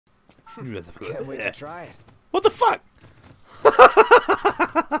Can't wait to try it. What the fuck?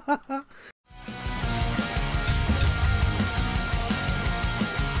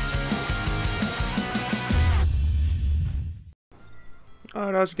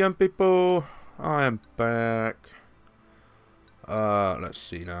 Alright, how's it going, people? I am back. Let's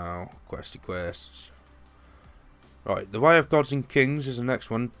see now. Quests. Right, the Way of Gods and Kings is the next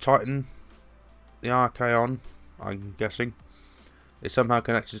one. Titan, the Archaon, I'm guessing, is somehow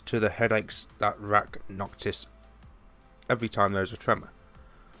connected to the headaches that rack Noctis every time there's a tremor.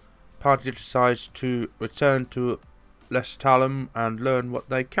 Party decides to return to Lestallum and learn what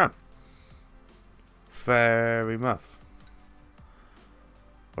they can. Fair enough.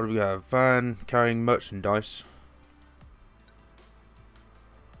 What do we got? Van carrying merchandise.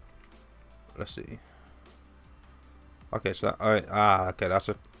 Let's see. Okay, so that okay, that's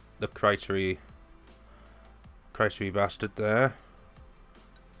the cratery bastard there.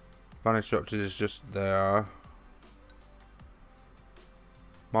 Van instructed is just there.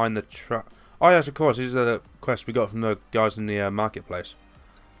 Mind the trap. Oh yes, of course. These are the quests we got from the guys in the marketplace.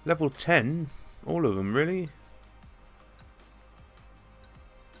 Level 10, all of them, really.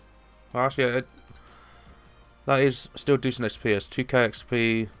 Well, actually, that is still decent XP. It's 2k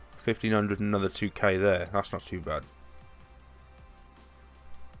XP, 1500, and another 2k there. That's not too bad.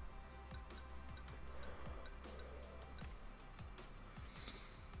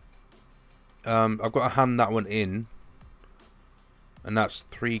 I've got to hand that one in, and that's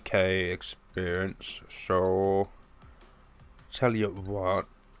 3k experience. So, tell you what,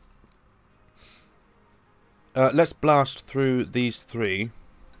 let's blast through these 3.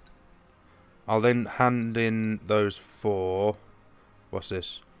 I'll then hand in those 4. What's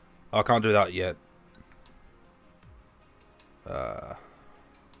this? Oh, I can't do that yet. That's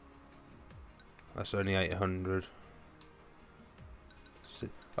only 800.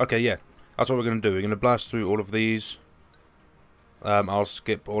 Okay, yeah. That's what we're going to do. We're going to blast through all of these. I'll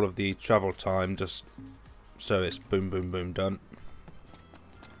skip all of the travel time just so it's boom, boom, boom done.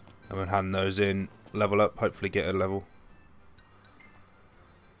 And we'll hand those in, level up, hopefully get a level.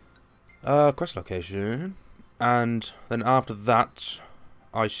 Quest location. And then after that,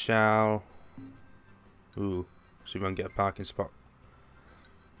 I shall... Ooh, see if I can get a parking spot.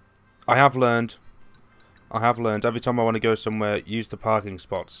 I have learned every time I want to go somewhere, use the parking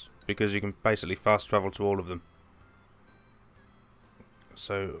spots, because you can basically fast travel to all of them.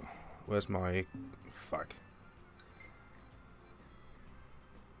 So, where's my... Fuck.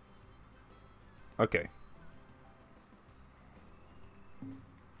 Okay.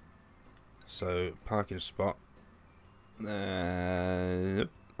 So, parking spot. Oh, there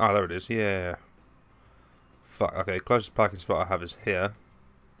it is, yeah. Fuck, okay, closest parking spot I have is here.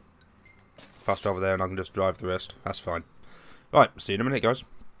 Fast travel there and I can just drive the rest. That's fine. Right, see you in a minute, guys.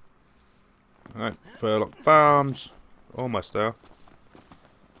 Alright, Furlock Farms. Almost there.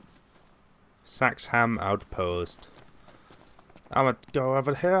 Saxham Outpost. I'm gonna go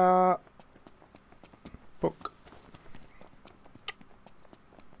over here. Book.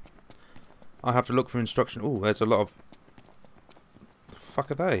 I have to look for instruction. Oh, there's a lot of... The fuck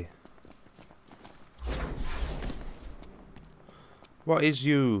are they? What is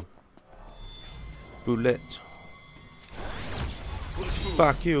you? Bullet.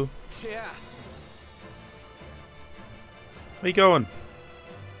 Fuck you. Where you going?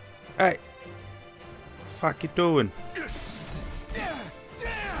 Hey. Fuck you doing?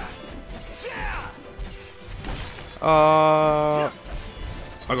 I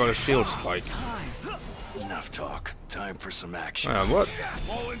got a shield spike. Enough talk. Time for some action. What?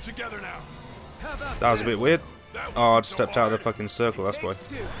 All in together now. That was a bit weird. Oh, I just stepped out of the fucking circle, that's why.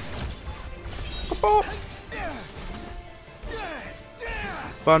 Oh.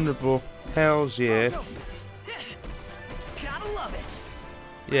 Vulnerable. Hells yeah. Gotta love it.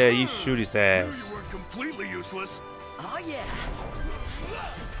 Yeah, you shoot his ass. You weren't completely useless. Oh yeah.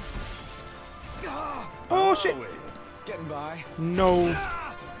 Oh shit. Getting by. No.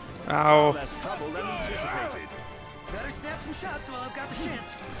 Ow. Less trouble than anticipated. Better snap some shots while I've got the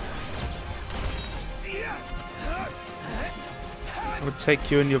chance. I'm gonna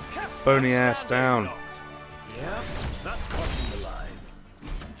take you and your bony ass down. Yep. That's crossing the line.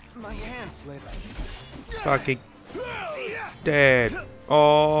 My hand slipped. Fucking dead.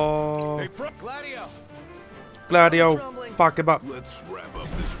 Oh. Gladio. Gladio. Fuck him up. Let's wrap up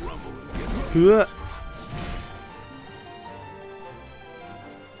this rumble and get some...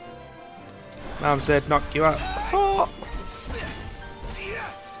 Mom said knock you out. Oh,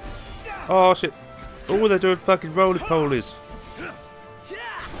 oh shit. Oh, they're doing fucking roly-polies.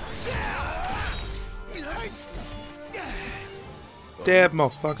 Dead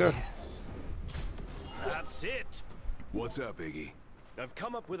motherfucker. That's it. What's up, Iggy? I've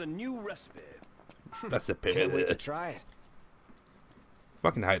come up with a new recipe. That's a Can't wait to bit. try it.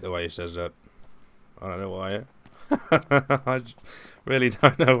 Fucking hate the way he says that. I don't know why. I really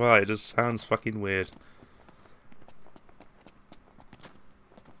don't know why. It just sounds fucking weird.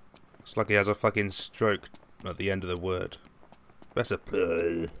 It's like he has a fucking stroke at the end of the word. That's a.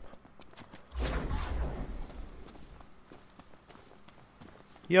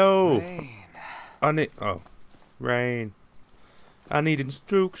 Yo! Rain. I need. Oh. Rain. I need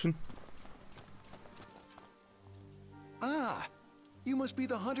instruction. Ah, you must be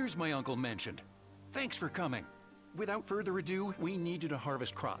the hunters my uncle mentioned. Thanks for coming. Without further ado, we need you to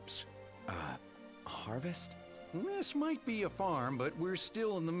harvest crops. Harvest? This might be a farm, but we're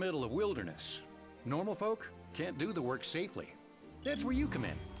still in the middle of wilderness. Normal folk can't do the work safely. That's where you come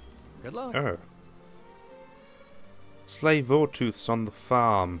in. Good luck. Oh. Slave Vortooth's on the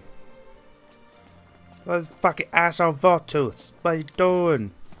farm. Those fucking asshole Vortooths. What are you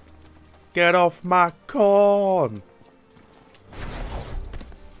doing? Get off my corn!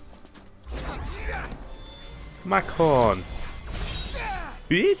 My corn.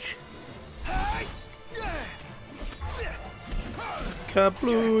 Bitch!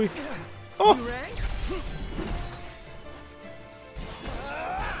 Kablooey! Oh!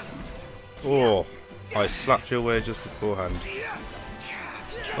 Oh! I slapped you away just beforehand.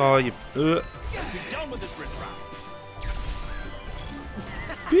 Oh, you. Be done with this riffraff.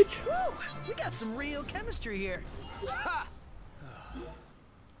 Bitch! Woo! We got some real chemistry here.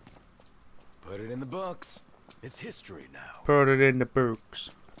 Put it in the books. It's history now. Put it in the books.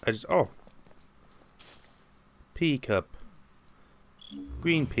 Oh. Pea cup.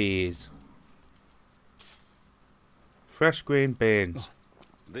 Green peas. Fresh green beans.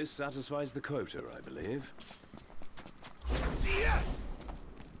 This satisfies the quota, I believe.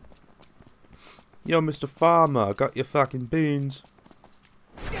 Yo, Mr. Farmer, I got your fucking beans.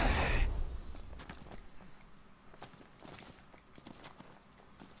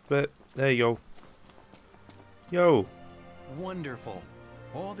 But, there you go. Yo. Wonderful.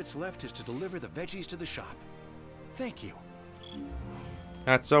 All that's left is to deliver the veggies to the shop. Thank you.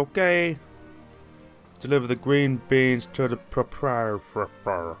 That's okay. Deliver the green beans to the proprietor.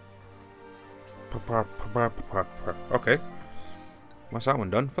 Okay. What's that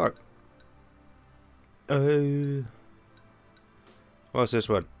one done? Fuck. What's this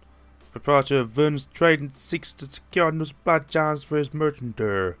one? Proprietor of Vern's Trading seeks to secure new supply channels for his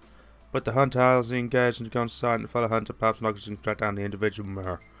merchandise. But the hunter has engaged in the countryside and the fellow hunter perhaps not to track down the individual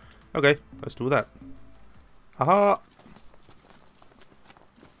mer. Okay, let's do that. Haha!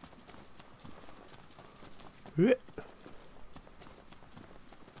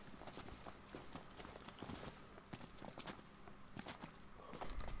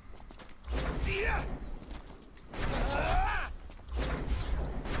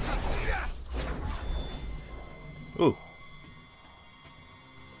 Ooh.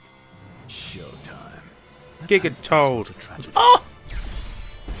 Showtime. Giga told. Oh!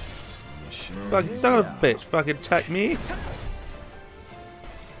 Fucking son of a bitch. Fucking attack me.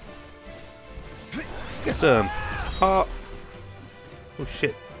 Get some. Oh. Oh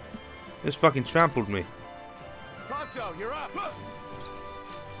shit. This fucking trampled me. Pronto, you're up.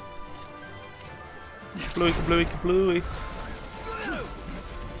 Kablooey, kablooey, kablooey.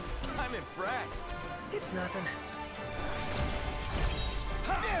 I'm impressed. It's nothing.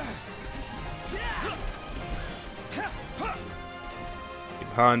 Get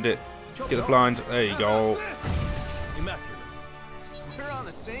behind it. Get the blind. There you go. Immaculate. We're on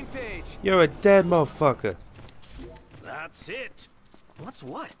the same page. You're a dead motherfucker. That's it. What's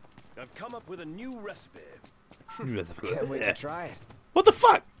what? I've come up with a new recipe. Can't wait to try it. What the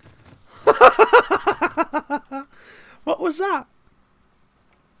fuck? What was that?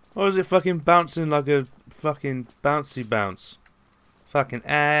 Or was it fucking bouncing like a fucking bouncy bounce? Fucking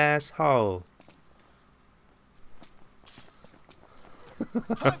asshole.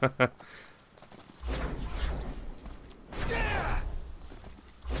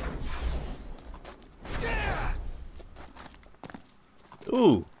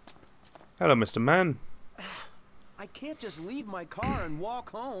 Ooh. Hello, Mr. Man. I can't just leave my car and walk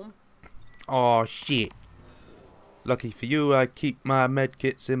home. Oh shit. Lucky for you, I keep my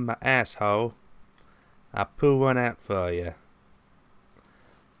medkits in my asshole. I pull one out for you.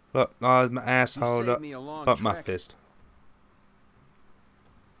 Look, there's my asshole saved me a long up my trek. fist.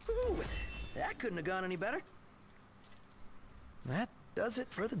 Ooh, that couldn't have gone any better. That does it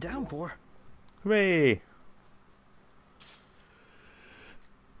for the downpour. Hooray!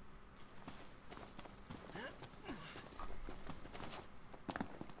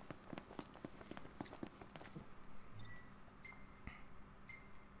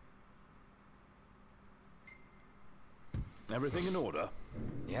 Everything in order?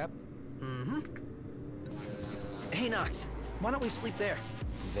 Yep, Hey, Nox, why don't we sleep there?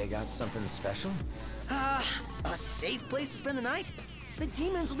 they got something special? A safe place to spend the night? The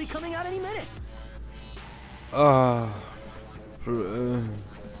demons will be coming out any minute.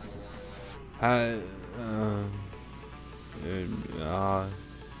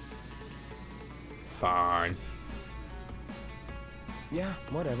 Fine. Yeah,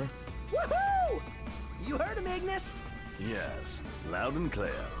 whatever. Woohoo! You heard him, Ignis? Yes, loud and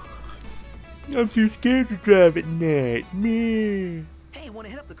clear. I'm too scared to drive at night. Me. Hey, want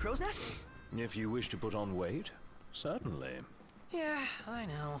to hit up the crow's nest? If you wish to put on weight, certainly. Yeah, I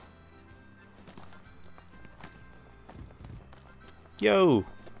know. Yo.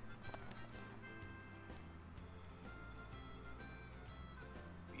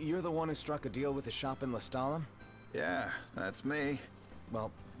 You're the one who struck a deal with the shop in Lestalem? Yeah, that's me.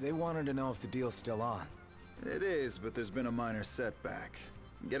 Well, they wanted to know if the deal's still on. It is, but there's been a minor setback.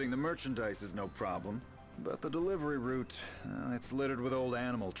 Getting the merchandise is no problem, but the delivery route, it's littered with old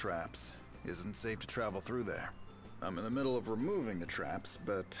animal traps. Isn't safe to travel through there. I'm in the middle of removing the traps,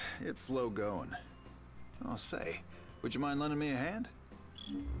 but it's slow going. I'll say, would you mind lending me a hand?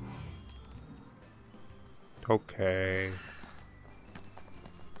 Okay.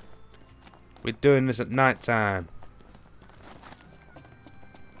 We're doing this at night time.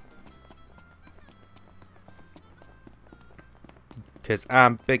 Cause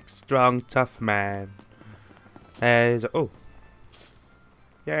I'm big, strong, tough man. There's oh.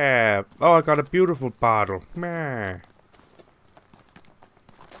 Yeah. Oh, I got a beautiful bottle. Meh.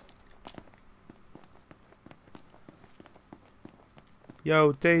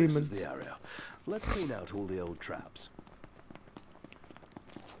 Yo, demons. This is the area. Let's clean out all the old traps.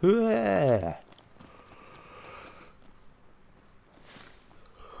 Yeah.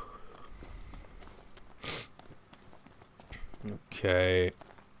 Okay.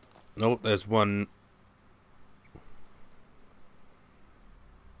 Oh, there's one.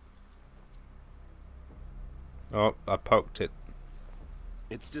 Oh, I poked it.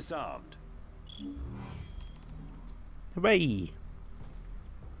 It's disarmed. Hooray!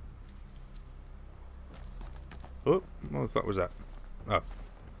 Oh, what the fuck was that? Oh.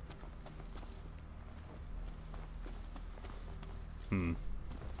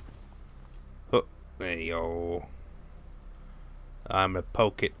 Oh, there you go. I'm gonna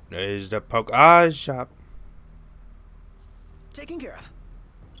poke it. There's the poke. Ah, shop. Taken care of.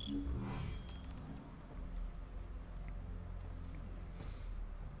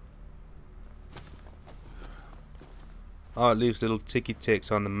 Oh, it leaves little ticky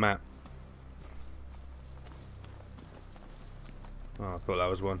ticks on the map. Oh, I thought that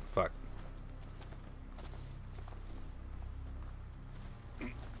was one. Fuck.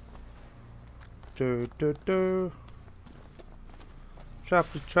 Do.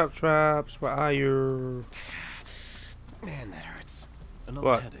 Traps. Where are you? Man, that hurts. Another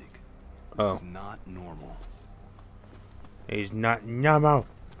What? headache. Oh. This is not normal. He's not normal.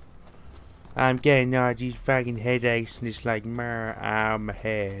 I'm getting all these fucking headaches and it's like mer out my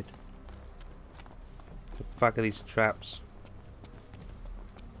head. The fuck are these traps?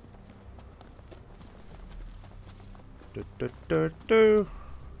 Do.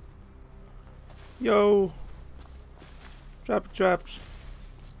 Yo. Traps. Traps.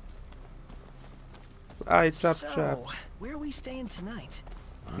 Where are we staying tonight?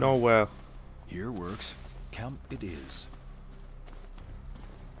 Nowhere. Here works. Camp it is.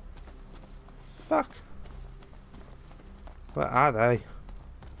 Fuck. Where are they?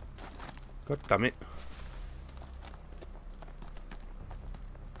 God damn it.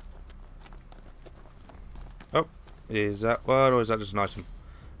 Oh, is that what, or is that just an item?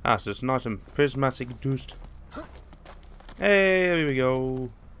 Ah, so it's an item. Prismatic dust. Hey, there we go.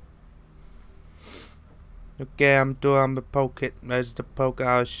 Okay, I'm doing the poke it. There's the poke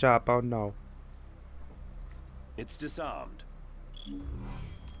out sharp. Oh no. It's disarmed.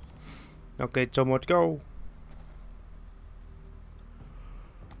 Okay, so more to go.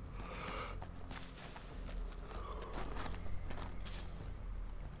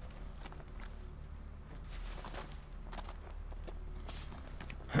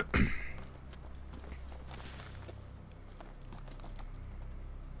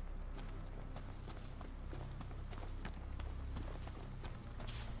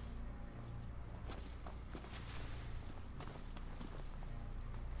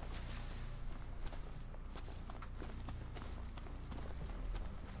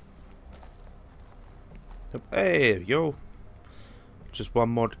 Hey, yo. Just one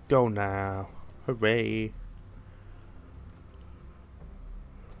more to go now. Hooray.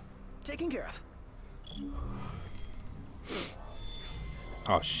 Taken care of.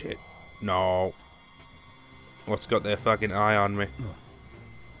 Oh shit. No. What's got their fucking eye on me?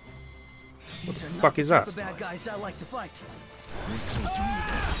 What the fuck is that? The bad guys I like to fight.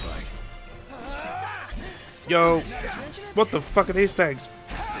 Yo. What the fuck are these things?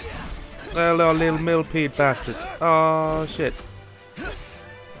 They're little millipede bastards. Oh shit.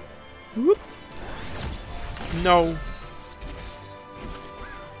 Whoop. No.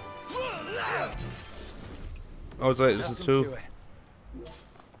 I was like, this is two.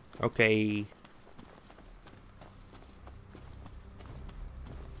 Okay.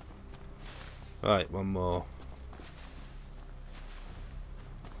 Right, one more.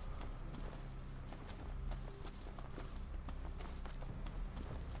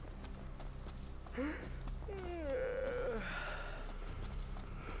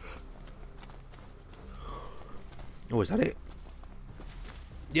 Oh, is that it?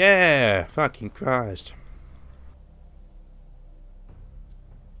 Yeah! Fucking Christ.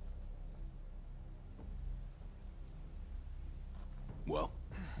 Well,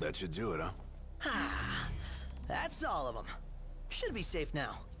 that should do it, huh? That's all of them. Should be safe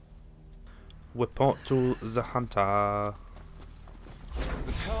now. Report to the hunter.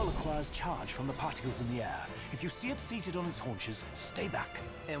 The curl acquires charge from the particles in the air. If you see it seated on its haunches, stay back.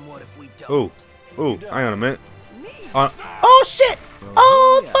 And what if we don't? Oh, oh, hang on a minute. Me? Oh shit!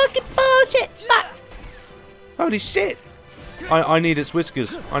 Oh fucking bullshit! Fuck! Holy shit! I need its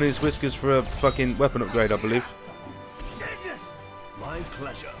whiskers. I need its whiskers for a fucking weapon upgrade, I believe. My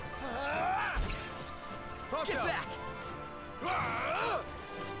pleasure. Get back!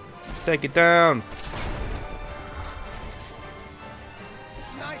 Take it down.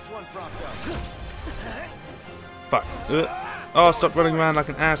 Nice one, Prompto. Fuck. Oh, stop running around like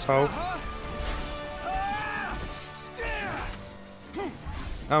an asshole.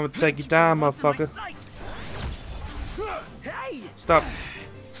 I'm gonna take you down, motherfucker. Hey! Stop.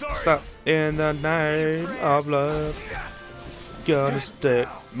 Stop. In the name of love. Gonna stick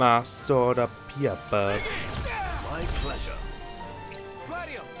my sword up your butt. My pleasure.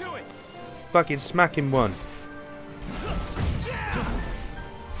 Gladio, do it! Fucking smack him one.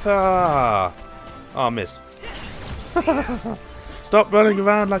 Ah. Oh, I missed. Stop running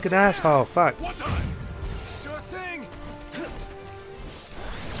around like an asshole. Fuck. Sure thing!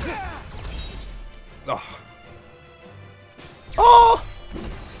 Oh. Oh!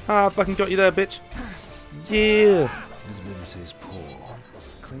 Ah, I fucking got you there, bitch. Yeah. Visibility's poor.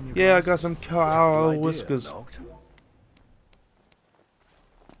 Yeah, I got some cow whiskers.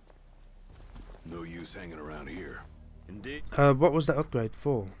 No use hanging around here. Indeed. What was that upgrade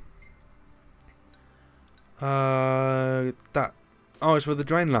for? That. Oh, it's for the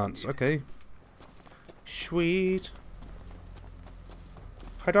Drain Lance. Okay. Sweet.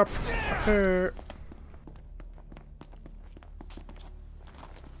 Hide up. Her.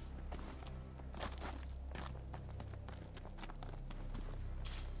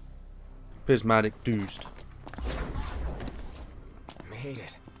 Prismatic Doost. Made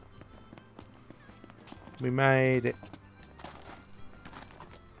it. We made it.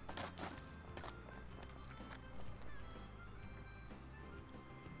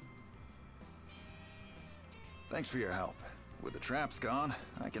 Thanks for your help. With the traps gone,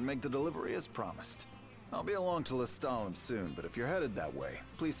 I can make the delivery as promised. I'll be along to Lestalem soon, but if you're headed that way,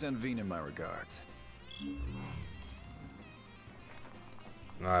 please send Veena my regards.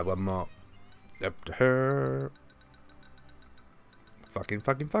 Alright, one more. Up to her. Fuck. Right,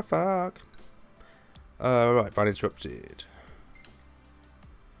 Find Interrupted.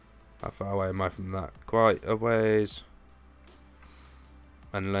 How far away am I from that? Quite a ways.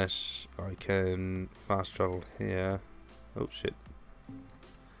 Unless I can fast travel here. Oh shit.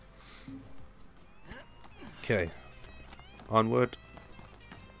 Okay. Onward.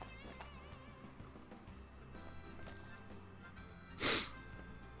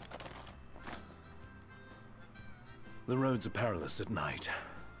 The roads are perilous at night.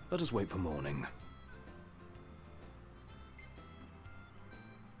 Let us wait for morning.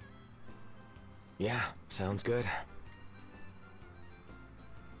 Yeah, sounds good.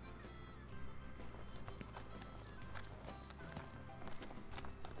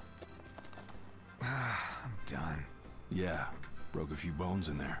 I'm done. Yeah, broke a few bones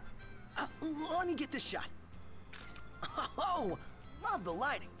in there. Let me get this shot. Oh, love the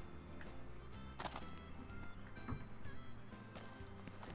lighting.